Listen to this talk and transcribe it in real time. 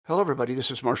Hello, everybody. This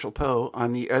is Marshall Poe.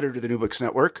 I'm the editor of the New Books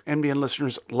Network. NBN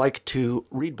listeners like to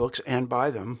read books and buy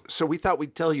them. So we thought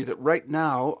we'd tell you that right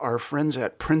now, our friends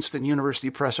at Princeton University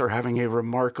Press are having a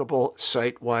remarkable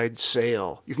site-wide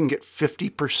sale. You can get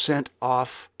 50%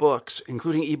 off books,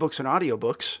 including ebooks and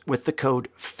audiobooks, with the code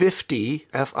 50,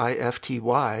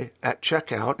 F-I-F-T-Y, at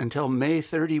checkout until May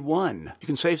 31. You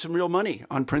can save some real money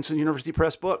on Princeton University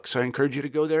Press books. I encourage you to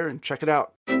go there and check it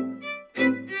out.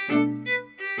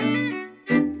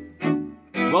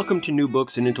 Welcome to New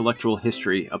Books in Intellectual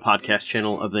History, a podcast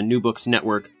channel of the New Books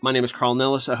Network. My name is Carl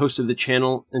Nellis, a host of the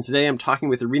channel, and today I'm talking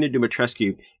with Irina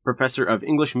Dumitrescu, professor of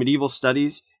English Medieval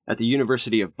Studies at the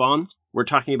University of Bonn. We're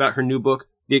talking about her new book,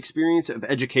 The Experience of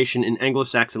Education in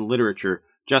Anglo-Saxon Literature,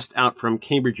 just out from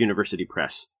Cambridge University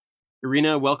Press.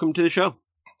 Irina, welcome to the show.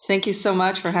 Thank you so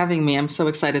much for having me. I'm so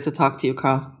excited to talk to you,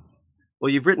 Carl. Well,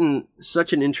 you've written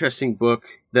such an interesting book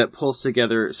that pulls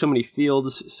together so many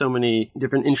fields, so many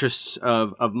different interests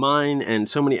of mine, and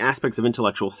so many aspects of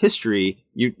intellectual history.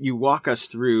 You walk us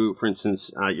through, for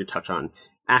instance, you touch on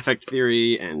affect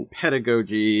theory and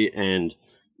pedagogy, and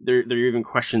there are even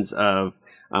questions of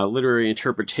literary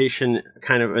interpretation,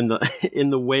 kind of in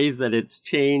the ways that it's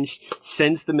changed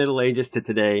since the Middle Ages to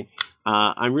today.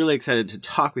 I'm really excited to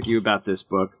talk with you about this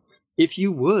book. If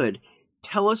you would,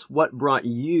 tell us what brought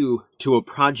you to a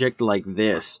project like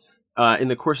this in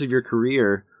the course of your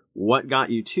career. What got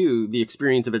you to the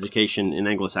experience of education in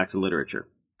Anglo-Saxon literature?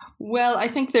 Well, I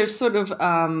think there's sort of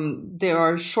there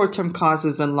are short-term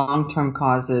causes and long-term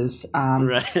causes,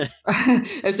 Right.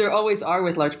 as there always are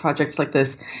with large projects like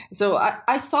this. So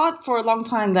I thought for a long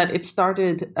time that it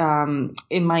started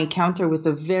in my encounter with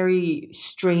a very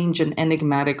strange and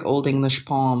enigmatic Old English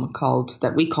poem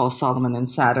that we call Solomon and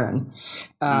Saturn,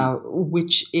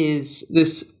 which is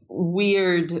this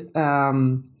weird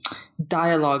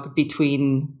dialogue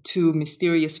between two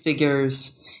mysterious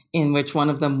figures, in which one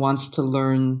of them wants to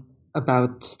learn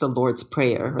about the Lord's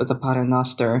Prayer or the Pater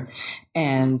Noster,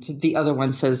 and the other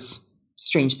one says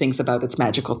strange things about its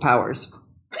magical powers.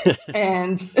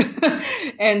 and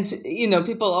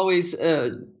people always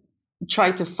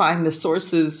try to find the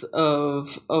sources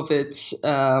of its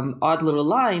odd little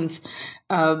lines.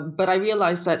 But I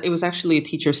realized that it was actually a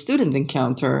teacher-student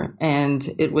encounter, and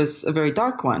it was a very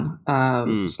dark one,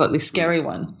 slightly scary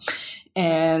one.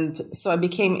 And so I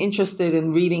became interested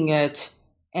in reading it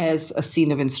as a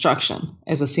scene of instruction,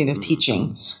 as a scene of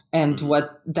teaching, and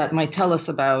what that might tell us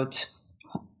about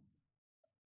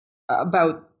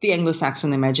the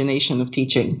Anglo-Saxon imagination of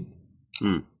teaching.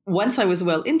 Once I was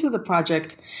well into the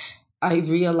project, I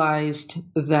realized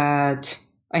that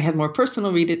I had more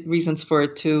personal reasons for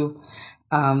it too.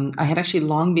 I had actually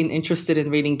long been interested in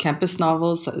reading campus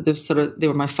novels. They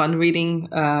were my fun reading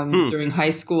during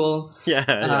high school.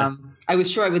 Yeah. I was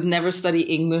sure I would never study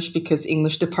English because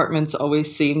English departments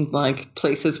always seemed like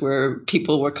places where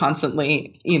people were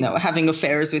constantly, having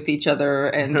affairs with each other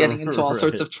and getting into all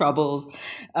sorts of troubles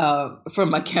from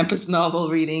my campus novel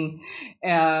reading.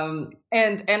 And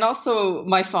also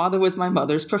my father was my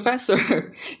mother's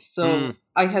professor. So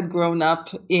I had grown up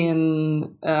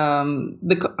in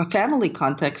a family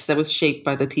context that was shaped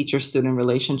by the teacher-student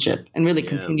relationship and really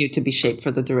continued to be shaped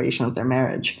for the duration of their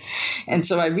marriage. And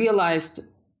so I realized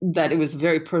that it was a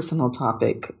very personal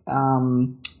topic,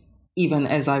 even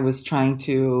as I was trying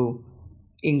to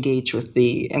engage with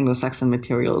the Anglo-Saxon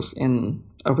materials in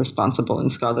a responsible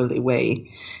and scholarly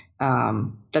way.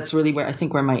 That's really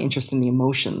where my interest in the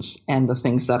emotions and the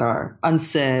things that are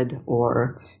unsaid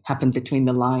or happen between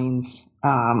the lines,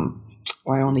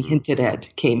 or I only hinted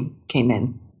at, came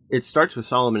in. It starts with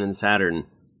Solomon and Saturn.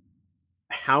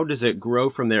 How does it grow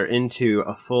from there into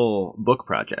a full book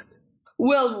project?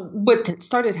 Well, what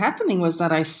started happening was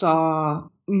that I saw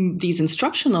these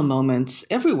instructional moments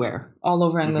everywhere, all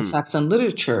over Anglo-Saxon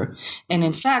literature. And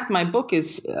in fact, my book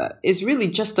is really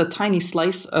just a tiny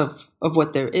slice of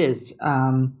what there is.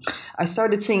 I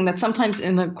started seeing that sometimes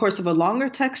in the course of a longer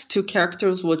text, two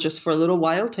characters will just for a little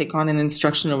while take on an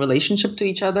instructional relationship to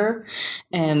each other,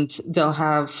 and they'll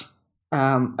have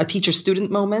a teacher-student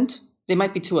moment. They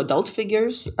might be two adult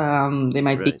figures. They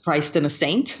might be Christ and a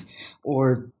saint,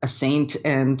 or a saint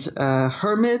and a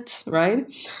hermit,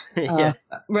 right?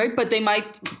 Right. But they might,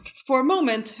 for a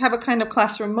moment, have a kind of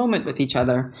classroom moment with each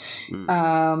other.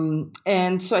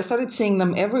 And so I started seeing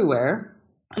them everywhere.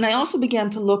 And I also began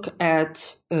to look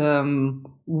at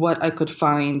what I could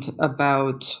find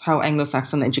about how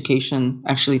Anglo-Saxon education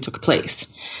actually took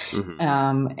place.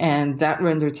 And that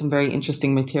rendered some very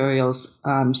interesting materials.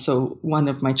 So one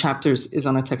of my chapters is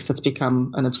on a text that's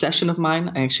become an obsession of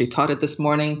mine. I actually taught it this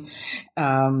morning,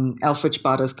 Elfrich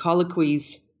Bada's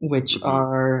Colloquies, which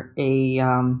are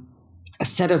a a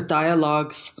set of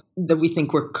dialogues that we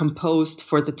think were composed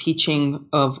for the teaching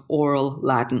of oral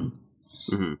Latin.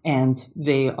 Mm-hmm. And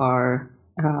they are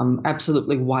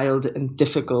absolutely wild and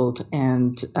difficult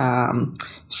and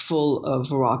full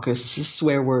of raucous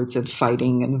swear words and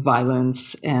fighting and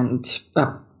violence and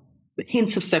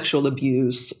hints of sexual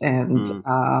abuse and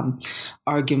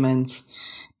arguments.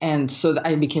 And so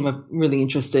I became really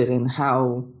interested in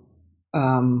how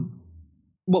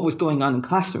what was going on in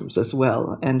classrooms as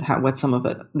well, and what some of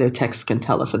their texts can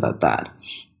tell us about that.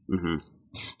 Mm-hmm.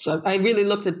 So I really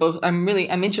looked at both. I'm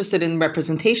interested in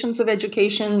representations of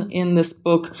education in this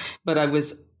book, but I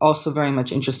was also very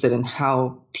much interested in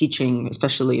how teaching,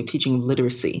 especially teaching of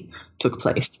literacy, took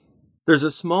place. There's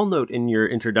a small note in your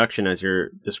introduction as you're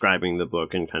describing the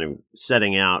book and kind of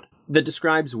setting out that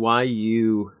describes why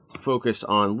you focus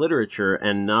on literature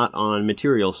and not on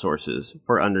material sources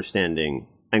for understanding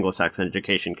Anglo-Saxon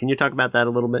education. Can you talk about that a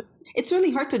little bit? It's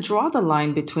really hard to draw the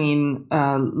line between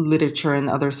literature and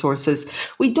other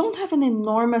sources. We don't have an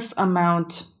enormous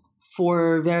amount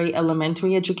for very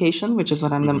elementary education, which is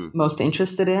what I'm the most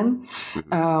interested in.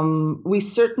 We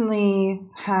certainly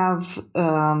have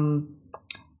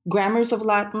grammars of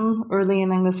Latin early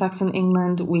in Anglo-Saxon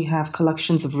England. We have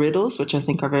collections of riddles, which I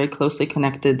think are very closely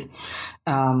connected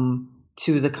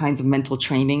to the kinds of mental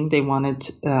training they wanted,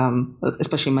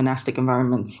 especially monastic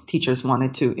environments, teachers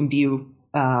wanted to imbue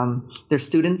their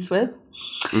students with.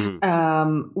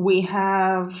 We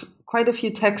have quite a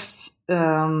few texts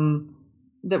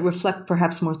that reflect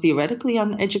perhaps more theoretically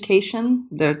on education.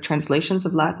 They're translations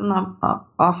of Latin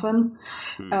often.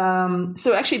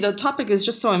 So actually the topic is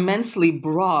just so immensely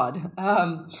broad.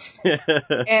 And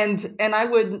I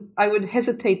would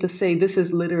hesitate to say this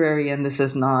is literary and this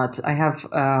is not. I have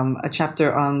a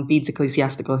chapter on Bede's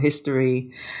ecclesiastical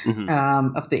history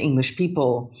of the English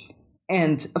people.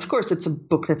 And of course, it's a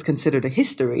book that's considered a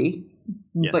history,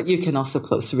 but you can also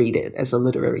close read it as a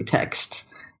literary text.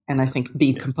 And I think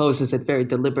Bede composes it very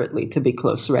deliberately to be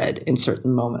close read in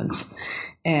certain moments.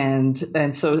 And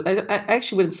so I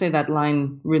actually wouldn't say that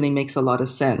line really makes a lot of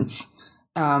sense.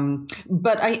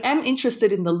 But I am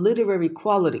interested in the literary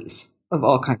qualities of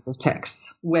all kinds of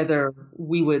texts, whether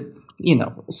we would,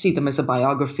 see them as a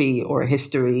biography or a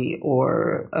history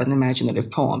or an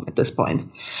imaginative poem at this point.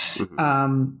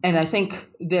 And I think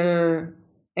they're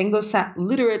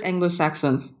literate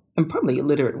Anglo-Saxons, and probably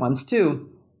illiterate ones too,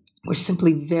 were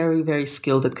simply very, very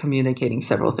skilled at communicating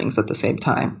several things at the same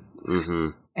time.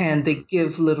 And they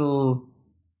give little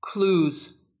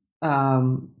clues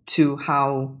to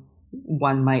how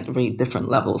one might read different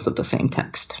levels of the same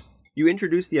text. You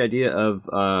introduced the idea of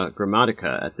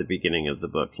grammatica at the beginning of the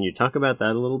book. Can you talk about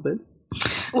that a little bit?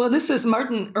 Well, this is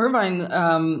Martin Irvine.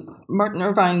 Martin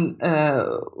Irvine,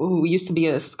 who used to be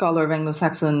a scholar of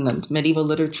Anglo-Saxon and medieval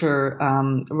literature,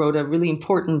 wrote a really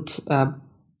important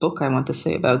book, I want to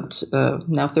say about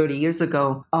now 30 years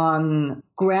ago, on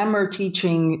grammar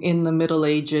teaching in the Middle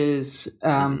Ages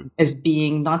as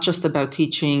being not just about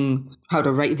teaching how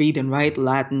to read and write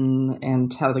Latin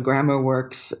and how the grammar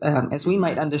works as we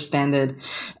might understand it,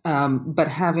 but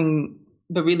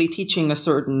really teaching a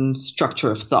certain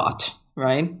structure of thought,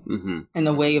 right? And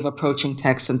a way of approaching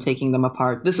texts and taking them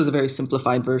apart. This is a very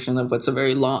simplified version of what's a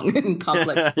very long and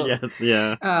complex book. Yes,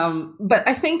 yeah. But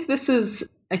I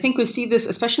think we see this,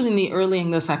 especially in the early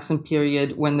Anglo-Saxon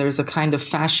period, when there's a kind of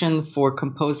fashion for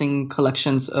composing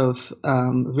collections of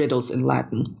riddles in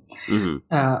Latin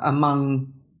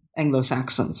among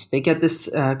Anglo-Saxons. They get this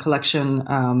collection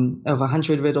of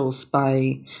 100 riddles by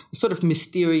a sort of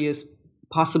mysterious,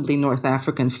 possibly North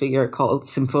African figure called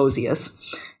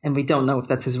Symphosius. And we don't know if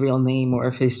that's his real name or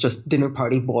if he's just dinner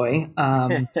party boy.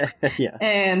 And,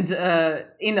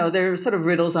 there are sort of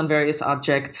riddles on various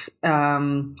objects.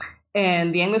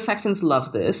 And the Anglo-Saxons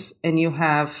love this. And you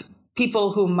have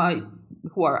people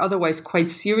who are otherwise quite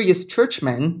serious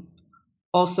churchmen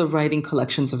also writing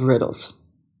collections of riddles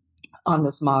on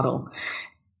this model.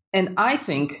 And I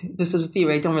think, this is a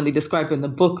theory I don't really describe in the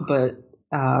book, but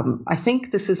I think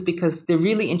this is because they're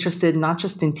really interested not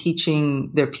just in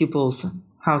teaching their pupils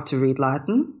how to read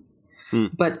Latin,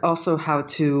 but also how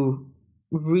to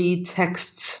read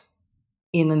texts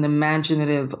in an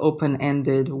imaginative,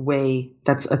 open-ended way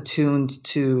that's attuned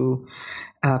to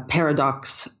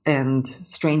paradox and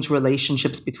strange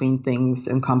relationships between things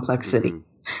and complexity.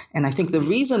 And I think the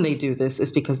reason they do this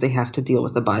is because they have to deal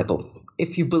with the Bible.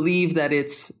 If you believe that it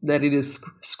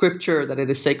is scripture, that it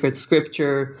is sacred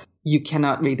scripture, you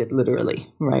cannot read it literally,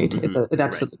 right? It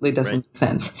absolutely doesn't make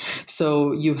sense.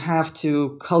 So you have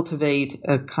to cultivate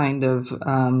a kind of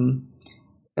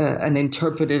an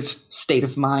interpretive state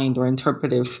of mind or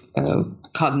interpretive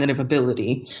cognitive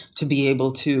ability to be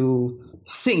able to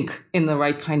think in the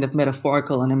right kind of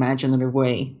metaphorical and imaginative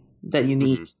way that you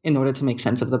need in order to make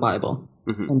sense of the Bible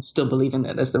and still believe in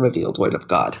it as the revealed word of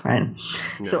God, right?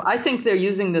 Yeah. So I think they're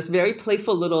using this very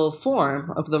playful little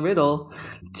form of the riddle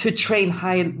to train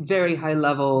very high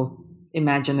level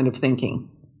imaginative thinking.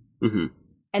 Mm-hmm.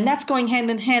 And that's going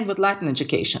hand in hand with Latin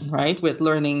education, right? With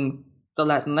learning the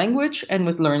Latin language and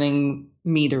with learning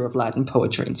meter of Latin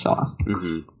poetry and so on.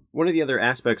 Mm-hmm. One of the other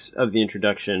aspects of the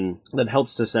introduction that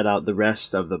helps to set out the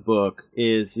rest of the book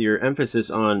is your emphasis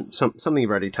on something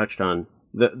you've already touched on,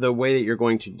 the way that you're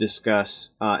going to discuss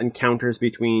encounters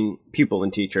between pupil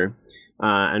and teacher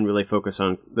and really focus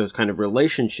on those kind of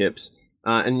relationships.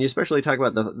 And you especially talk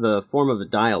about the form of the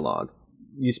dialogue.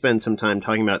 You spend some time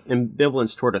talking about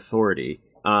ambivalence toward authority,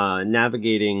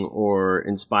 navigating or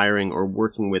inspiring or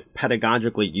working with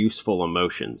pedagogically useful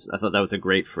emotions. I thought that was a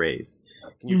great phrase.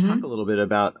 Can you talk a little bit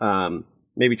about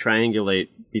maybe triangulate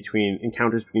between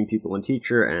encounters between pupil and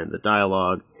teacher and the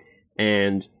dialogue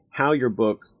and how your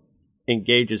book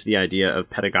engages the idea of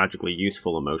pedagogically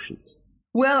useful emotions?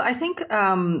 Well, I think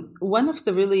one of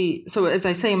the so as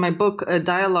I say in my book,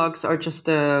 dialogues are just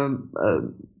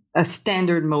a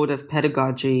standard mode of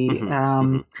pedagogy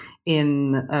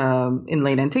in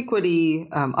late antiquity,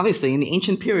 obviously in the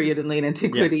ancient period in late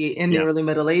antiquity, in the early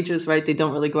Middle Ages, right? They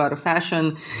don't really go out of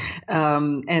fashion,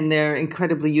 and they're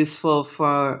incredibly useful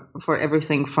for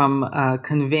everything from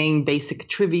conveying basic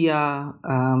trivia,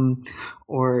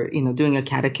 or doing a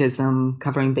catechism,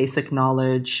 covering basic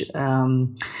knowledge,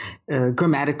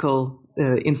 grammatical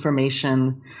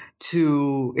information,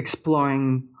 to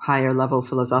exploring higher level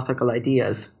philosophical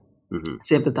ideas. Mm-hmm.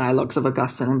 So you have the dialogues of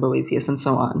Augustine and Boethius and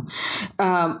so on.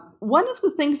 One of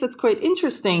the things that's quite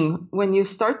interesting when you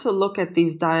start to look at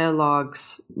these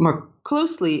dialogues more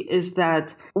closely is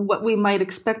that what we might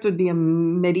expect would be a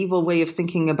medieval way of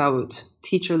thinking about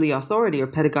teacherly authority or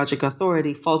pedagogic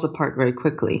authority falls apart very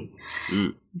quickly.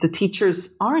 Mm. The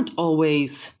teachers aren't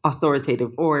always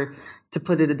authoritative, or to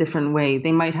put it a different way,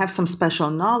 they might have some special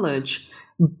knowledge,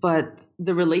 but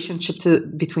the relationship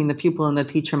between the pupil and the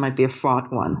teacher might be a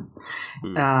fraught one.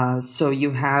 Mm. So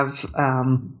you have,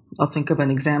 I'll think of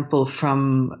an example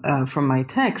from my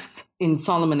texts. In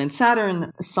Solomon and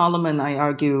Saturn, Solomon, I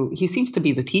argue, he seems to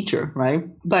be the teacher, right?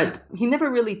 But he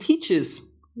never really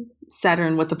teaches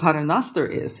Saturn what the Paternoster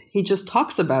is. He just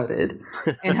talks about it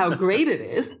and how great it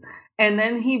is. And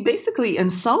then he basically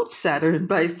insults Saturn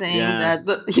by saying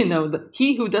that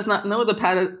he who does not know the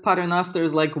Paternoster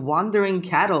is like wandering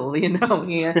cattle.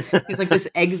 He's like this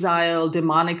exiled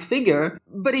demonic figure,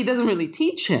 but he doesn't really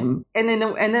teach him. And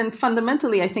then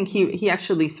fundamentally, I think he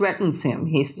actually threatens him.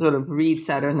 He sort of reads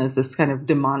Saturn as this kind of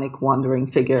demonic wandering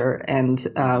figure, and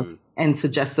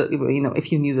suggests that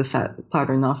if you knew the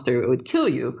Paternoster, it would kill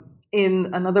you. In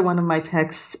another one of my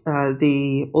texts,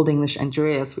 the Old English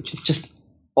Andreas, which is just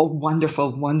a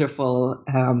wonderful, wonderful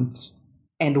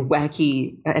and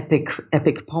wacky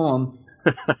epic poem.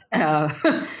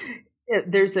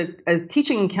 There's a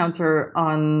teaching encounter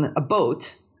on a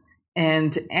boat,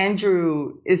 and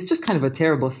Andrew is just kind of a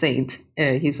terrible saint.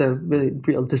 He's a really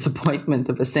real disappointment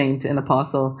of a saint and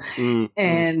apostle. Mm-hmm.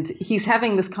 And he's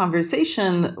having this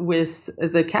conversation with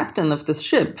the captain of the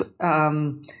ship,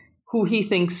 who he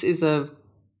thinks is a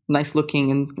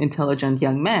nice-looking and intelligent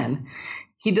young man.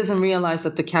 He doesn't realize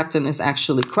that the captain is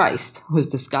actually Christ, who's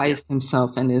disguised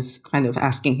himself and is kind of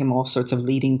asking him all sorts of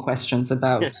leading questions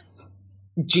about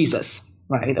Jesus,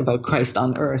 right? About Christ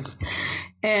on earth.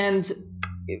 And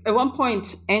at one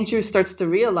point, Andrew starts to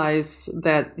realize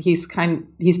that he's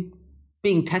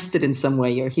being tested in some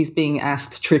way, or he's being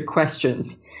asked trick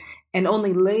questions. And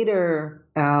only later,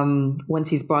 once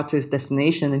he's brought to his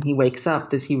destination and he wakes up,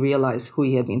 does he realize who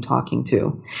he had been talking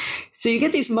to. So you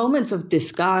get these moments of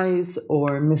disguise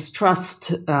or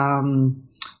mistrust,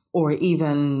 or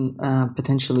even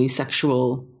potentially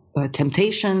sexual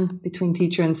temptation between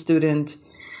teacher and student.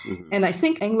 Mm-hmm. And I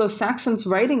think Anglo-Saxons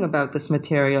writing about this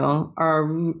material are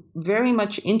very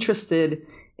much interested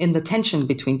in the tension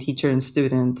between teacher and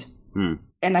student. Mm.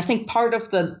 And I think part of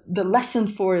the lesson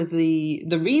for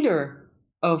the reader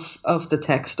of the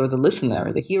text, or the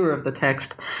listener, the hearer of the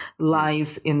text,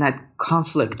 lies in that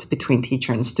conflict between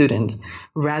teacher and student,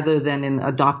 rather than in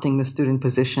adopting the student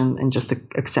position and just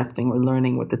accepting or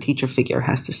learning what the teacher figure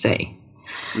has to say.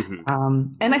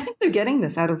 Mm-hmm. And I think they're getting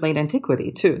this out of late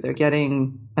antiquity too. They're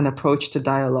getting an approach to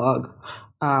dialogue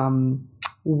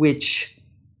which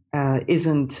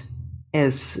isn't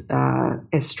as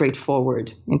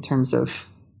straightforward in terms of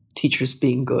teachers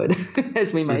being good,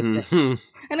 as we might think.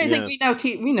 And I think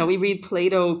we read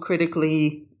Plato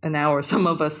critically now, or some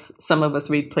of us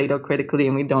read Plato critically,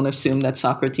 and we don't assume that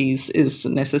Socrates is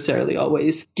necessarily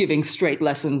always giving straight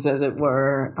lessons, as it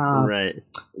were. Right.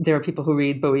 There are people who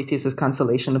read Boethius'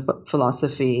 Consolation of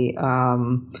Philosophy,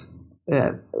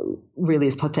 really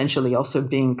is potentially also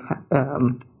being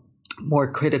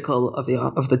more critical of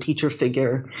the teacher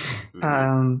figure.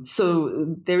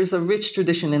 So there's a rich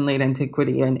tradition in late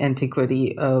antiquity and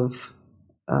antiquity of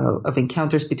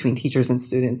encounters between teachers and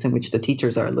students in which the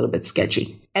teachers are a little bit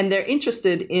sketchy. And they're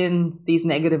interested in these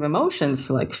negative emotions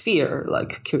like fear,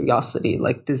 like curiosity,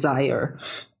 like desire,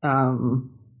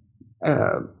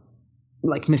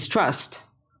 like mistrust,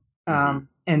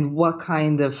 and what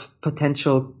kind of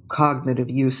potential cognitive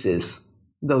uses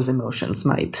those emotions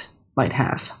might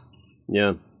have.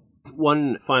 Yeah.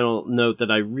 One final note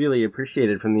that I really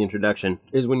appreciated from the introduction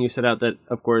is when you set out that,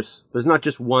 of course, there's not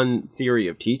just one theory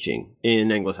of teaching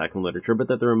in Anglo-Saxon literature, but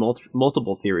that there are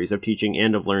multiple theories of teaching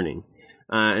and of learning.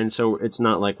 And so it's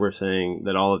not like we're saying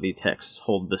that all of the texts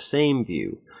hold the same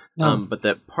view, but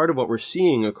that part of what we're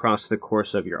seeing across the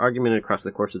course of your argument, across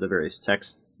the course of the various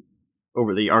texts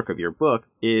over the arc of your book,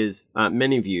 is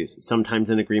many views, sometimes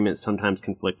in agreement, sometimes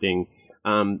conflicting,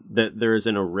 that there is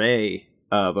an array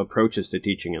of approaches to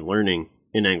teaching and learning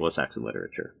in Anglo-Saxon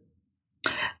literature.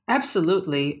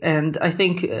 Absolutely. And I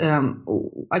think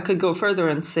I could go further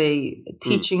and say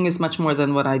teaching is much more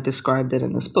than what I described it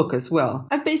in this book as well.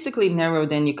 I've basically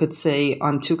narrowed in, you could say,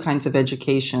 on two kinds of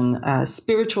education,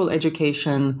 spiritual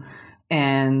education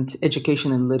and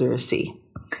education in literacy.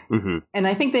 And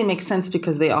I think they make sense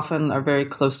because they often are very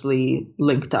closely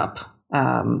linked up.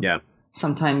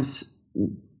 Sometimes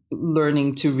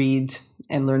learning to read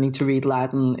and learning to read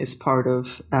Latin is part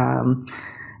of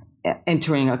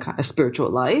entering a spiritual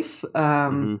life.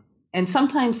 And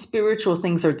sometimes spiritual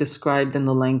things are described in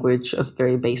the language of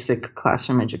very basic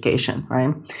classroom education,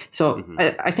 right? So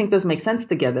I think those make sense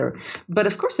together. But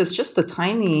of course, it's just a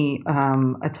tiny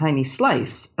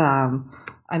slice. I'm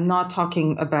not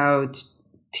talking about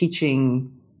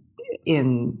teaching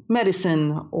in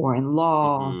medicine or in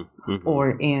law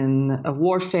or in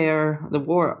warfare,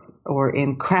 or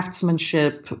in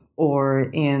craftsmanship or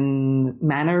in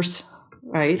manners,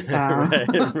 right?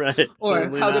 Right. Or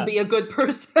how to be a good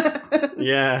person.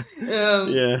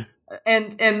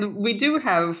 And we do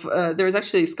have, there's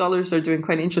actually scholars are doing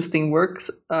quite interesting works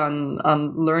on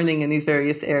learning in these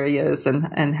various areas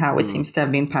and how it seems to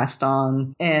have been passed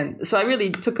on. And so I really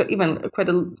took quite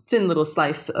a thin little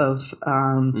slice of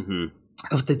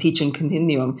the teaching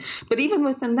continuum. But even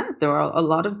within that, there are a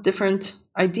lot of different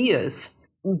ideas.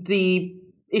 The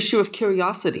issue of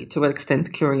curiosity, to what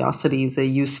extent curiosity is a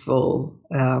useful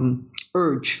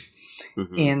urge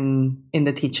in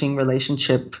the teaching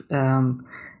relationship.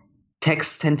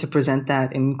 Texts tend to present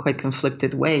that in quite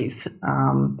conflicted ways.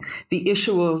 The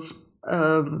issue of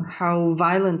how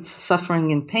violence,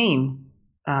 suffering, and pain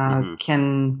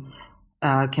can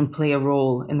play a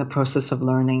role in the process of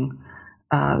learning.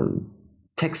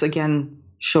 Texts again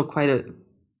show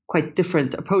quite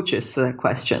different approaches to that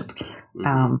question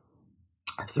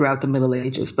throughout the Middle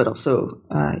Ages, but also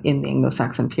in the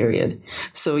Anglo-Saxon period.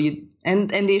 So and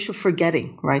the issue of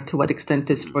forgetting, right? To what extent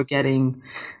is forgetting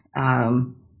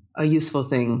a useful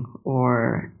thing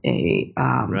or a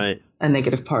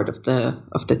negative part of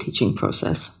the teaching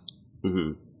process?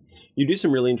 You do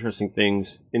some really interesting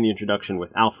things in the introduction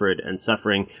with Alfred and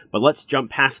suffering, but let's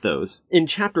jump past those. In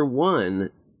chapter 1,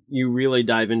 you really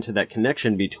dive into that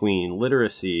connection between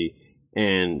literacy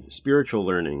and spiritual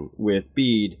learning with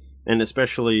Bede, and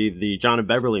especially the John of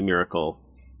Beverley miracle.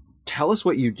 Tell us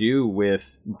what you do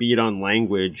with Bede on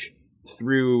language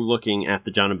through looking at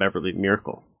the John of Beverley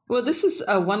miracle. Well, this is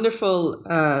a wonderful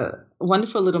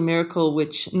little miracle,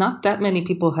 which not that many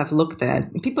people have looked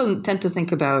at. People tend to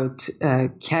think about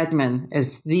Caedmon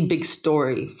as the big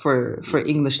story for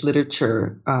English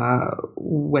literature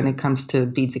when it comes to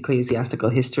Bede's ecclesiastical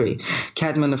history.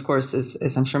 Caedmon, of course,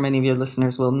 as I'm sure many of your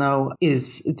listeners will know,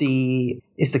 is the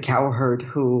cowherd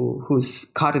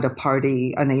who's caught at a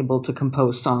party, unable to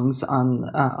compose songs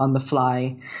on the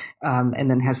fly, and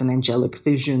then has an angelic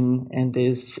vision and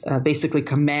is basically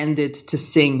commanded to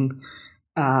sing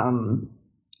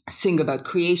about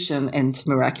creation, and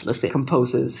miraculously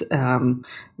composes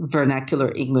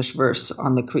vernacular English verse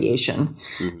on the creation.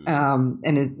 And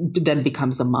it then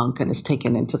becomes a monk and is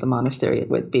taken into the monastery at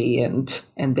Whitby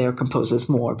and there composes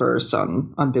more verse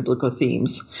on biblical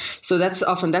themes. So that's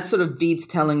sort of Bede's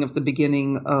telling of the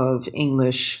beginning of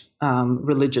English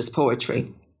religious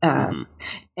poetry.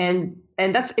 And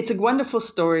And it's a wonderful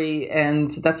story, and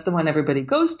that's the one everybody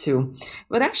goes to.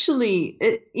 But actually,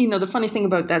 the funny thing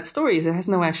about that story is it has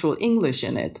no actual English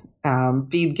in it.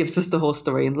 Bede gives us the whole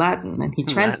story in Latin, and he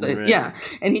translates,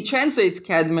 and he translates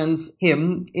Caedmon's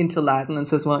hymn into Latin and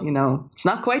says, well, it's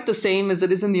not quite the same as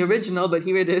it is in the original, but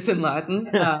here it is in Latin.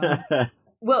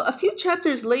 Well, a few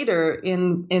chapters later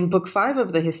in Book 5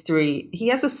 of the history, he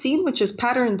has a scene which is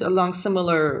patterned along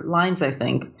similar lines, I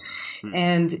think.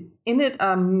 And in it,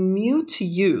 a mute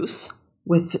youth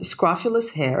with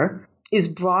scrofulous hair is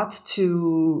brought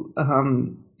to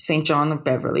St. John of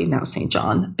Beverley, now St.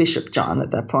 John, Bishop John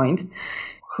at that point,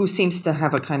 who seems to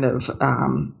have a kind of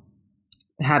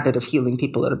habit of healing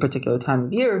people at a particular time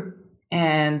of year.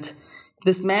 And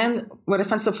this man, what I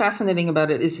find so fascinating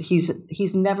about it is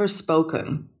he's never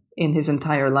spoken in his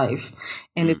entire life.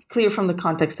 And it's clear from the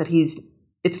context that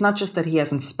it's not just that he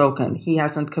hasn't spoken, he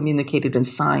hasn't communicated in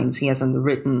signs, he hasn't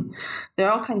written. There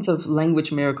are all kinds of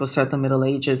language miracles throughout the Middle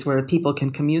Ages where people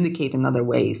can communicate in other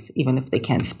ways, even if they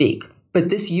can't speak. But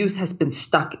this youth has been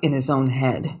stuck in his own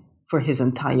head for his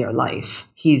entire life.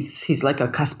 He's like a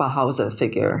Kaspar Hauser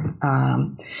figure.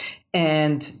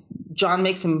 And John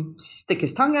makes him stick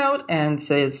his tongue out and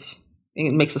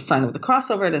makes a sign of the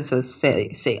cross over it and says,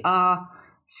 say A,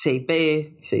 say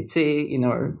B, say C,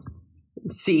 or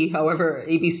C, however,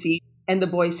 ABC. And the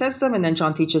boy says them, and then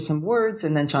John teaches him words,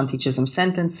 and then John teaches him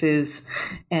sentences.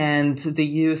 And the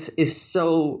youth is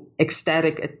so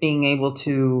ecstatic at being able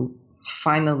to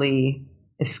finally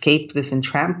escape this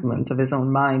entrapment of his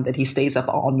own mind that he stays up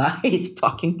all night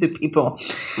talking to people.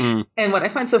 And what I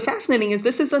find so fascinating is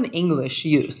this is an English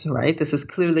youth, right? This is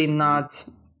clearly not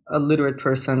a literate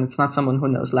person. It's not someone who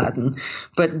knows Latin.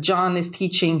 But John is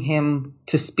teaching him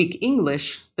to speak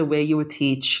English the way you would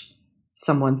teach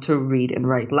someone to read and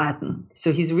write Latin.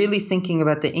 So he's really thinking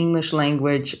about the English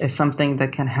language as something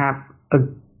that can have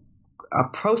a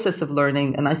process of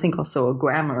learning, and I think also a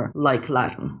grammar like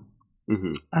Latin.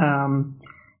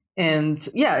 And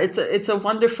yeah, it's a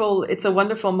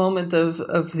wonderful moment of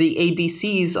the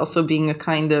ABCs also being a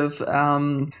kind of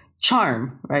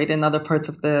charm, right? In other parts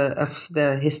of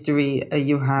the history,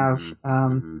 you have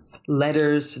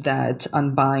letters that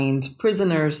unbind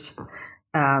prisoners.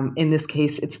 In this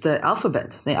case, it's the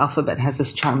alphabet. The alphabet has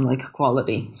this charm-like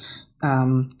quality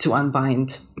to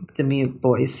unbind the mute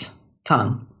boy's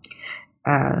tongue.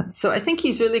 So I think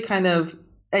he's really kind of.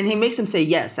 And he makes him say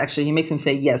yes, actually. He makes him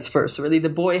say yes first. Really, the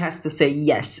boy has to say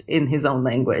yes in his own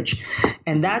language.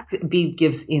 And that Bede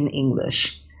gives in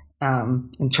English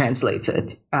and translates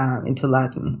it into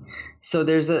Latin. So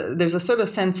there's a sort of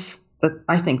sense that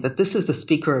I think that this is the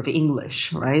speaker of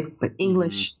English, right? But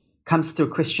English comes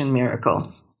through Christian miracle,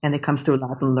 and it comes through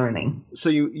Latin learning. So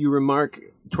you remark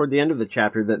toward the end of the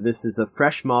chapter that this is a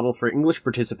fresh model for English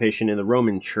participation in the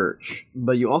Roman Church.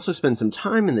 But you also spend some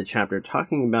time in the chapter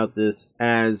talking about this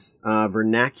as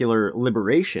vernacular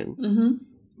liberation.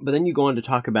 But then you go on to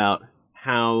talk about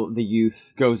how the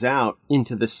youth goes out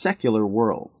into the secular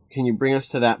world. Can you bring us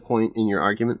to that point in your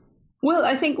argument? Well,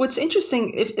 I think what's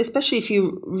interesting, especially if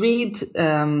you read,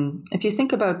 if you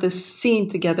think about this scene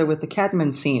together with the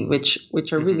Caedmon scene,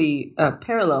 which are really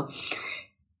parallel.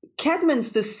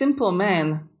 Caedmon's this simple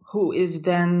man who is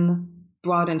then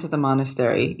brought into the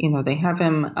monastery. They have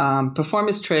him perform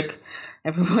his trick.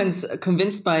 Everyone's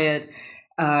convinced by it.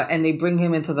 And they bring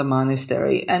him into the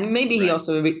monastery. And maybe he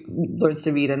also learns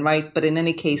to read and write. But in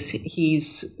any case,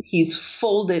 he's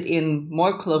folded in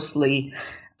more closely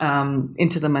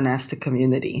into the monastic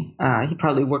community. He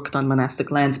probably worked on monastic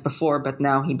lands before, but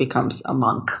now he becomes a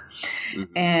monk.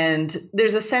 And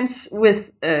there's a sense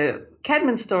with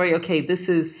Caedmon's story, okay, this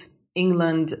is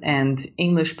England and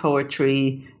English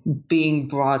poetry being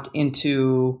brought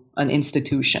into an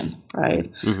institution, right?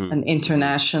 An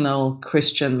international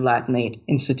Christian Latinate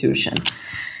institution.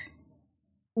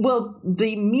 Well,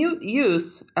 the mute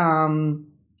youth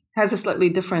has a slightly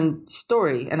different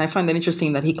story, and I find it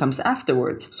interesting that he comes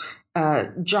afterwards.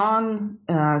 John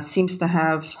seems to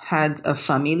have had a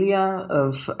familia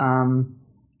of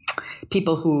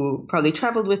people who probably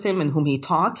traveled with him and whom he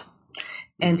taught.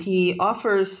 And he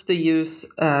offers the youth,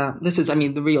 this is,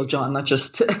 the real John, not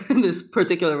just this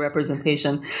particular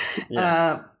representation.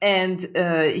 And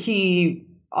he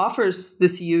offers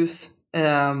this youth,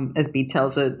 as Bede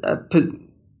tells it,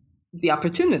 the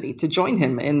opportunity to join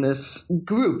him in this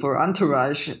group or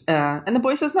entourage. And the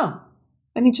boy says no.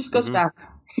 And he just goes back.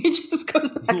 He just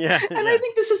goes back. I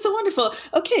think this is so wonderful.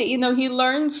 Okay, he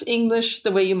learns English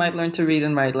the way you might learn to read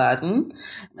and write Latin.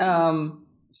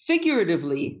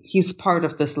 Figuratively, he's part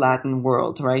of this Latin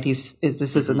world, right? This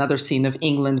is another scene of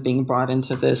England being brought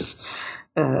into this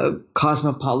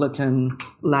cosmopolitan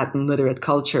Latin literate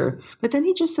culture. But then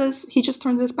he just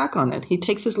turns his back on it. He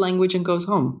takes his language and goes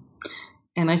home.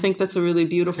 And I think that's a really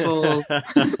beautiful,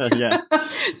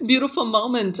 beautiful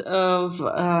moment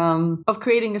of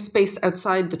creating a space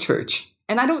outside the church.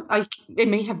 And it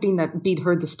may have been that Bede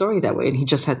heard the story that way and he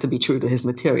just had to be true to his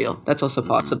material. That's also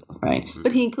possible, right?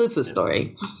 But he includes the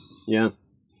story. Yeah.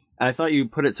 I thought you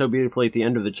put it so beautifully at the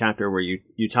end of the chapter where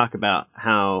you talk about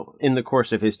how in the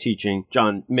course of his teaching,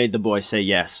 John made the boy say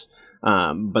yes,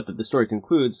 but that the story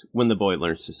concludes when the boy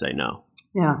learns to say no.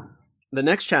 Yeah. The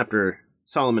next chapter,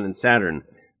 Solomon and Saturn,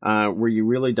 where you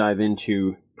really dive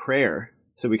into prayer.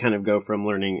 So we kind of go from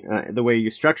learning the way you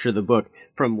structure the book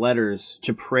from letters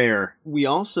to prayer. You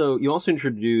also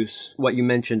introduce what you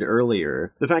mentioned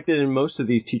earlier, the fact that in most of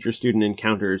these teacher-student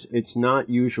encounters, it's not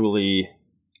usually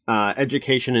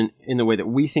education in the way that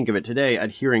we think of it today,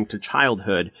 adhering to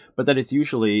childhood, but that it's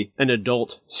usually an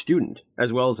adult student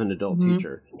as well as an adult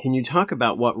teacher. Can you talk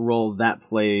about what role that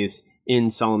plays in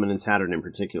Solomon and Saturn in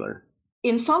particular?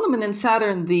 In Solomon and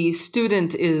Saturn, the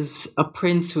student is a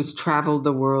prince who's traveled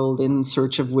the world in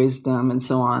search of wisdom and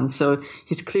so on. So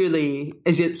he's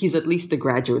at least a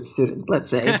graduate student, let's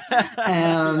say,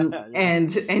 and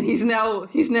he's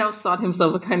now sought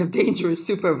himself a kind of dangerous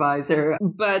supervisor.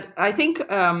 But I think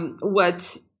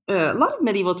what a lot of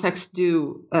medieval texts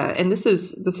do, and this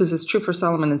is as true for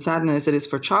Solomon and Saturn as it is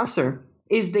for Chaucer,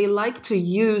 is they like to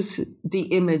use the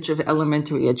image of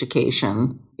elementary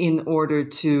education in order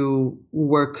to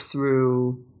work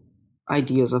through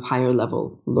ideas of higher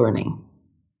level learning,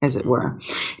 as it were.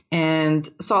 And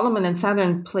Solomon and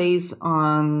Saturn plays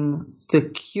on the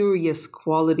curious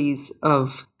qualities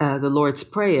of the Lord's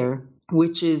Prayer,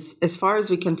 which is, as far as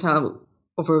we can tell,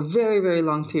 over a very, very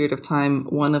long period of time,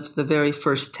 one of the very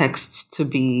first texts to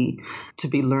be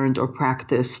learned or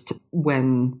practiced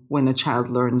when a child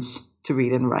learns to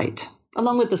read and write,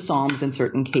 along with the Psalms in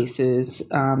certain cases,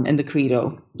 and the Creed.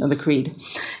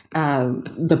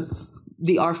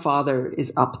 The Our Father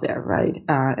is up there, right?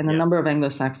 And a number of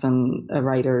Anglo-Saxon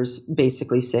writers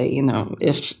basically say,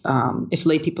 if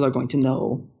lay people are going to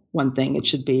know one thing, it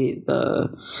should be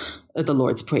the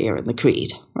Lord's Prayer and the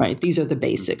Creed, right? These are the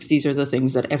basics. These are the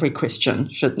things that every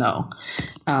Christian should know.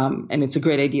 And it's a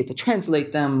great idea to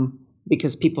translate them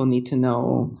because people need to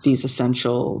know these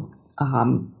essential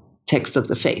texts of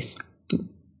the faith.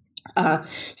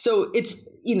 So it's,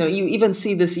 you even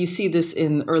see this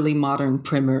in early modern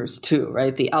primers too,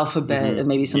 right? The alphabet and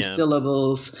maybe some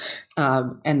syllables,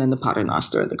 and then the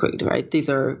Paternoster, the Creed, right? These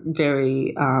are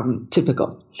very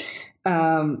typical.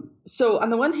 So on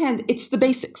the one hand, it's the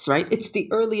basics, right? It's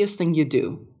the earliest thing you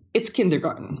do. It's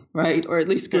kindergarten, right? Or at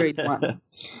least grade 1.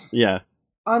 Yeah.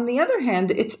 On the other hand,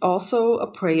 it's also a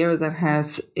prayer that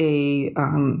has a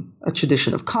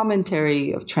tradition of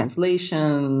commentary, of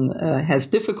translation, has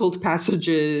difficult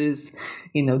passages,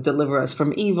 deliver us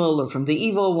from evil or from the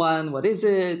evil one. What is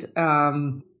it?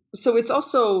 So it's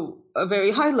also a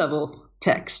very high level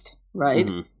text, right?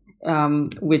 In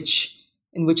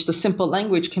which the simple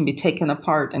language can be taken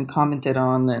apart and commented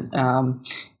on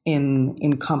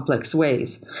in complex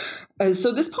ways.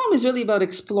 So this poem is really about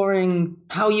exploring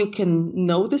how you can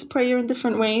know this prayer in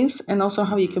different ways and also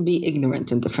how you can be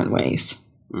ignorant in different ways.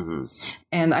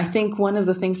 And I think one of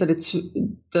the things that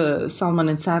the Solomon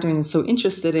and Saturn is so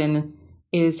interested in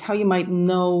is how you might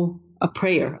know a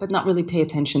prayer but not really pay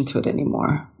attention to it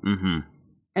anymore. And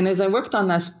as I worked on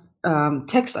this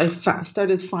text, I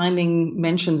started finding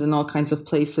mentions in all kinds of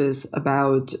places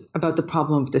about the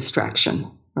problem of distraction,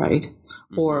 right?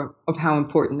 Or of how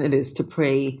important it is to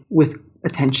pray with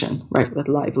attention, right? With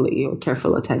lively or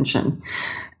careful attention.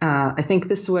 I think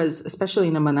this was, especially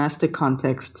in a monastic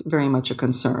context, very much a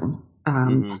concern.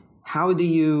 How do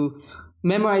you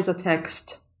memorize a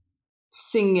text,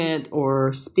 sing it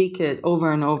or speak it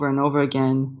over and over and over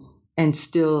again, and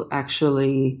still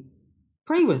actually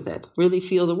pray with it, really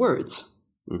feel the words,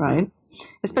 right?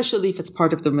 Especially if it's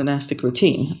part of the monastic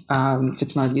routine, if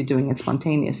it's not you doing it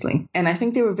spontaneously. And I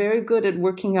think they were very good at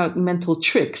working out mental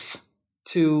tricks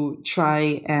to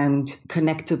try and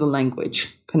connect to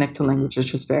language,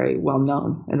 which was very well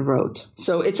known and rote.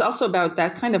 So it's also about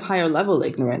that kind of higher level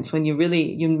ignorance when you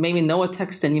maybe know a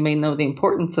text and you may know the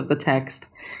importance of the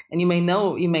text, and you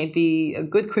may be a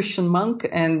good Christian monk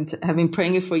and have been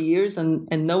praying it for years and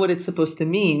know what it's supposed to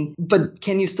mean, but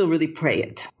can you still really pray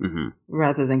it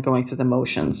rather than going through the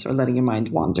motions or letting your mind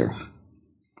wander?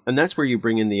 And that's where you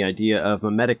bring in the idea of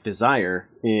mimetic desire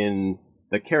in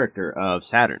the character of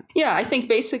Saturn. Yeah, I think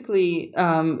basically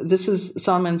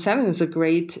Solomon and Saturn is a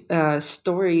great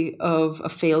story of a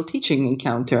failed teaching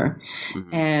encounter.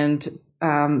 And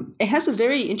it has a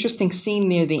very interesting scene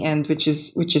near the end, which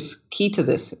is key to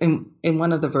this in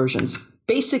one of the versions.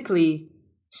 Basically,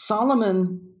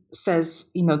 Solomon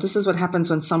says, this is what happens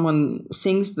when someone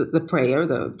sings the prayer,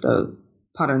 the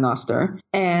Pater Noster,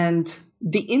 and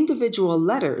the individual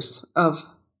letters of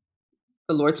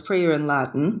the Lord's Prayer in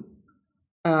Latin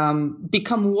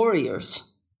become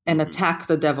warriors and attack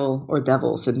the devil or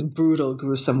devils in brutal,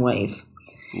 gruesome ways.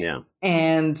 Yeah.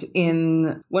 And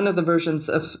in one of the versions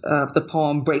of the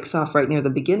poem breaks off right near the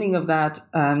beginning of that.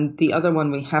 The other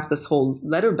one, we have this whole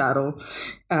letter battle.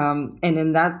 And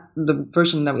in the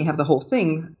version that we have the whole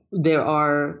thing, there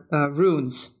are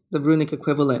runes, the runic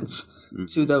equivalents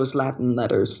to those Latin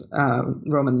letters,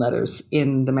 Roman letters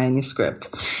in the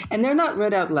manuscript. And they're not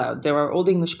read out loud. There are Old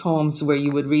English poems where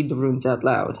you would read the runes out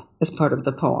loud as part of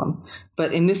the poem.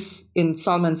 But in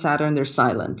Psalm and Saturn, they're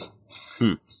silent.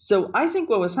 So I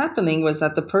think what was happening was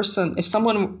that the person, if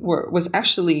someone was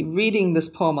actually reading this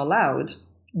poem aloud,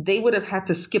 they would have had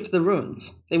to skip the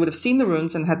runes. They would have seen the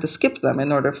runes and had to skip them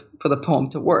in order for the poem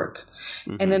to work.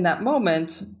 Mm-hmm. And in that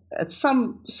moment, at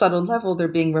some subtle level, they're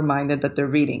being reminded that they're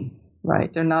reading,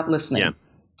 right? They're not listening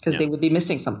because they would be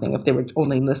missing something if they were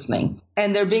only listening.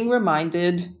 And they're being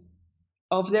reminded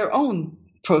of their own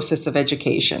process of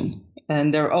education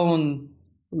and their own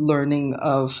learning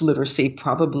of literacy,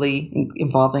 probably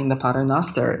involving the Pater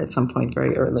Noster at some point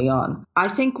very early on. I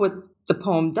think what the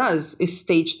poem does is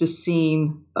stage the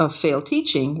scene of failed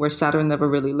teaching where Saturn never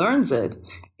really learns it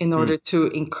in order to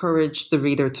encourage the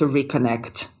reader to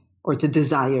reconnect or to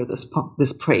desire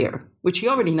this prayer, which he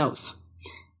already knows.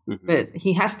 Mm-hmm. But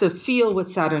he has to feel what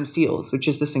Saturn feels, which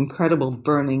is this incredible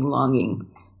burning longing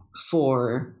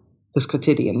for this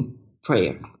quotidian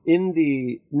prayer. In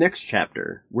the next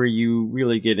chapter, where you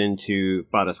really get into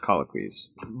Badas Colloquies,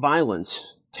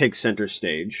 violence takes center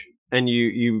stage, and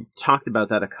you talked about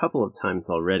that a couple of times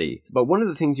already. But one of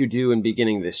the things you do in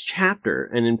beginning this chapter,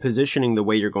 and in positioning the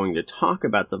way you're going to talk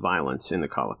about the violence in the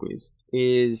Colloquies,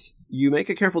 is you make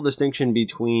a careful distinction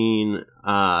between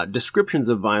descriptions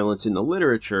of violence in the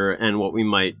literature and what we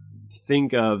might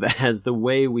think of as the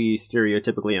way we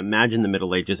stereotypically imagine the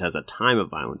Middle Ages as a time of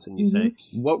violence. And you say,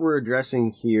 what we're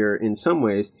addressing here in some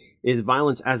ways is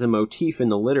violence as a motif in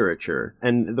the literature,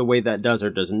 and the way that does or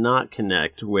does not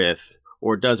connect with,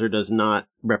 or does or does not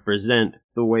represent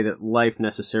the way that life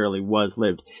necessarily was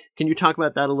lived. Can you talk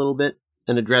about that a little bit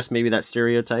and address maybe that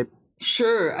stereotype?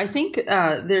 Sure. I think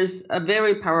there's a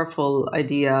very powerful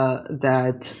idea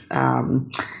that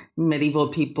medieval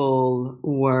people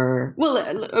were, well,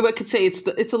 I could say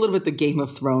it's a little bit the Game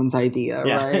of Thrones idea,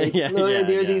 right?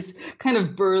 There are these kind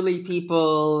of burly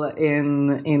people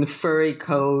in furry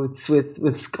coats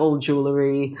with skull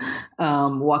jewelry,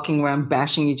 walking around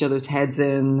bashing each other's heads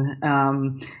in.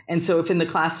 And so if in the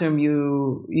classroom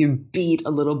you beat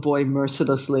a little boy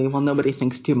mercilessly, well, nobody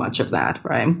thinks too much of that,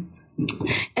 right?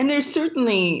 And there's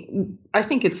certainly, I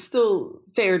think it's still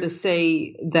fair to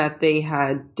say that they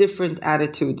had different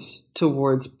attitudes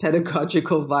towards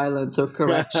pedagogical violence or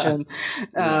correction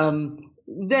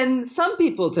than some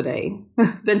people today.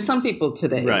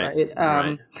 Right?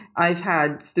 I've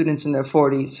had students in their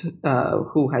 40s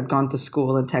who had gone to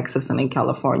school in Texas and in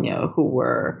California who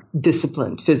were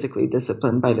physically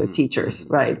disciplined by their teachers,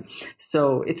 right?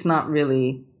 So it's not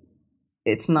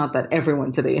that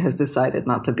everyone today has decided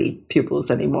not to beat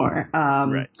pupils anymore.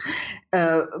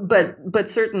 But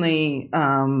certainly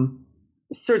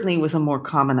it was a more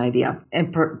common idea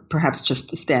and perhaps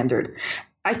just the standard.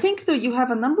 I think, though, you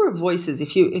have a number of voices.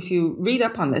 If you read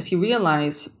up on this, you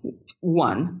realize,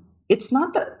 one, it's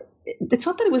not that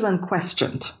it was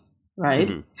unquestioned. Right.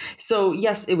 Mm-hmm. So,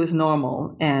 yes, it was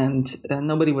normal, and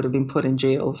nobody would have been put in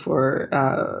jail for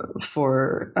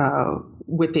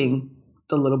whipping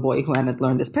the little boy who hadn't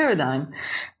learned his paradigm.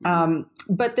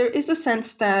 But there is a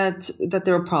sense that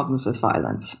there are problems with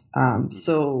violence.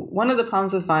 So one of the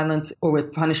problems with violence, or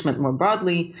with punishment more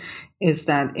broadly, is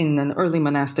that in an early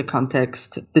monastic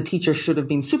context, the teacher should have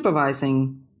been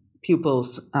supervising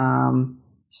pupils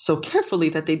so carefully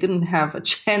that they didn't have a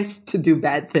chance to do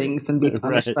bad things and be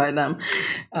punished by them.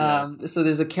 So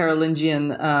there's a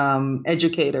Carolingian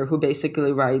educator who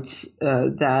basically writes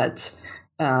that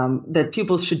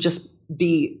pupils should just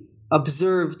be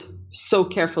observed so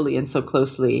carefully and so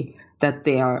closely that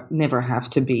they never have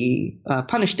to be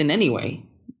punished in any way,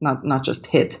 not just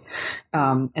hit.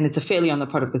 And it's a failure on the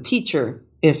part of the teacher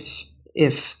if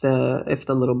the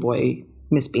little boy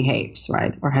misbehaves,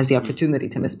 right? Or has the opportunity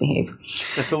to misbehave.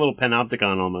 It's a little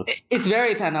panopticon almost. It's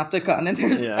very panopticon, and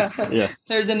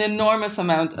there's an enormous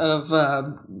amount of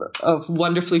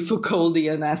wonderfully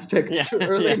Foucauldian aspects to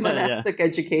early monastic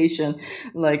education,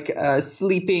 like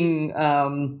sleeping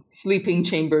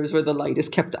chambers where the light is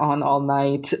kept on all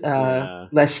night,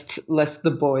 lest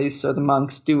the boys or the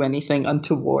monks do anything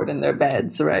untoward in their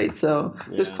beds, right? So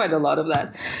there's quite a lot of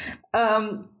that.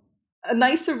 A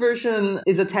nicer version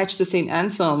is attached to St.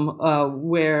 Anselm,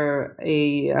 where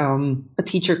a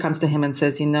teacher comes to him and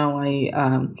says,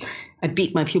 I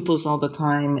beat my pupils all the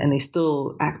time and they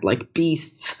still act like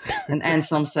beasts. And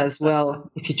Anselm says, well,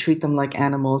 if you treat them like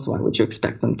animals, why would you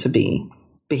expect them to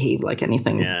behave like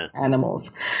anything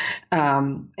animals?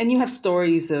 And you have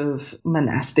stories of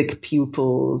monastic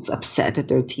pupils upset at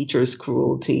their teacher's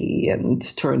cruelty and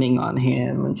turning on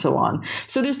him and so on.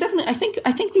 So there's definitely,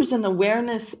 I think there's an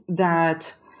awareness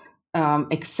that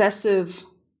excessive,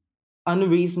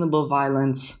 unreasonable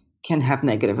violence can have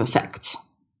negative effects,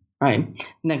 right?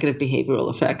 Negative behavioral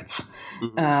effects.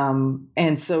 Mm-hmm.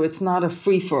 And so it's not a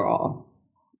free-for-all.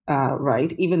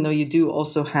 Right? Even though you do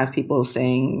also have people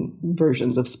saying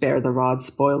versions of spare the rod,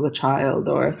 spoil the child,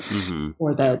 or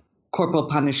that corporal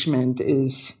punishment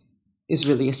is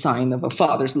really a sign of a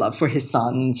father's love for his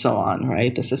son, and so on,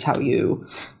 right? This is how you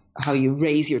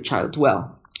raise your child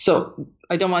well. So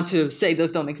I don't want to say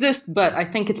those don't exist, but I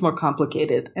think it's more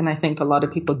complicated. And I think a lot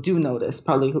of people do notice,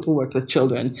 probably who worked with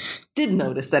children, did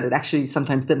notice that it actually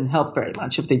sometimes didn't help very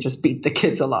much if they just beat the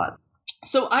kids a lot.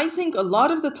 So I think a